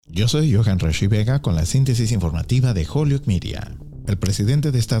Yo soy Johan Rashi Vega con la síntesis informativa de Holyoke Media. El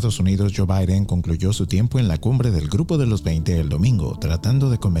presidente de Estados Unidos, Joe Biden, concluyó su tiempo en la cumbre del Grupo de los 20 el domingo, tratando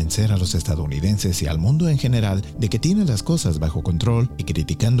de convencer a los estadounidenses y al mundo en general de que tiene las cosas bajo control y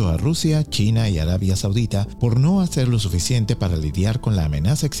criticando a Rusia, China y Arabia Saudita por no hacer lo suficiente para lidiar con la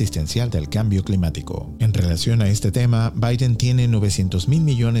amenaza existencial del cambio climático. En relación a este tema, Biden tiene $900 mil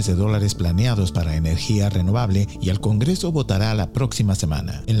millones planeados para energía renovable y el Congreso votará la próxima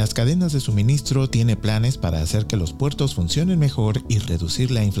semana. En las cadenas de suministro tiene planes para hacer que los puertos funcionen mejor y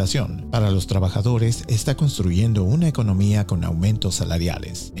reducir la inflación. Para los trabajadores, está construyendo una economía con aumentos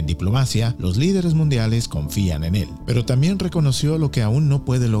salariales. En diplomacia, los líderes mundiales confían en él, pero también reconoció lo que aún no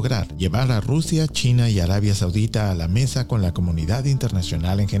puede lograr: llevar a Rusia, China y Arabia Saudita a la mesa con la comunidad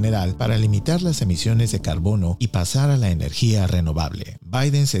internacional en general para limitar las emisiones de carbono y pasar a la energía renovable.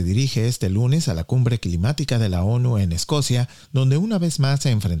 Biden se dirige este lunes a la cumbre climática de la ONU en Escocia, donde una vez más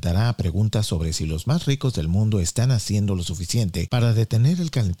se enfrentará a preguntas sobre si los más ricos del mundo están haciendo lo suficiente para detener el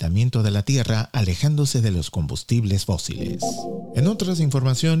calentamiento de la Tierra, alejándose de los combustibles fósiles. En otras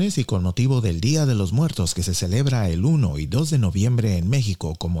informaciones, y con motivo del Día de los Muertos que se celebra el 1 y 2 de noviembre en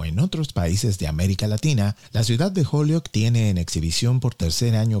México como en otros países de América Latina, la ciudad de Holyoke tiene en exhibición por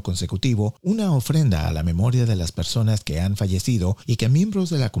tercer año consecutivo una ofrenda a la memoria de las personas que han fallecido y que miembros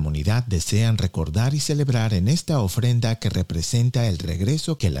de la comunidad desean recordar y celebrar en esta ofrenda que representa el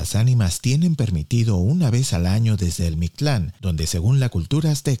regreso que las ánimas tienen permitido una vez al año desde el Mictlán, donde según la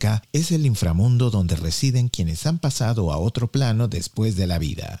cultura azteca es el inframundo donde residen quienes han pasado a otro plano después de la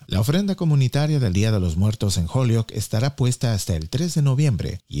vida. La ofrenda comunitaria del Día de los Muertos en Holyoke estará puesta hasta el 3 de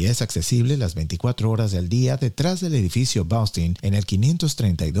noviembre y es accesible las 24 horas del día detrás del edificio Boston en el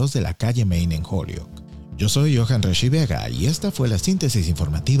 532 de la calle Main en Holyoke. Yo soy Johan Rashi Vega y esta fue la síntesis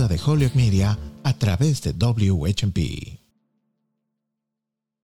informativa de Holyoke Media a través de WHMP.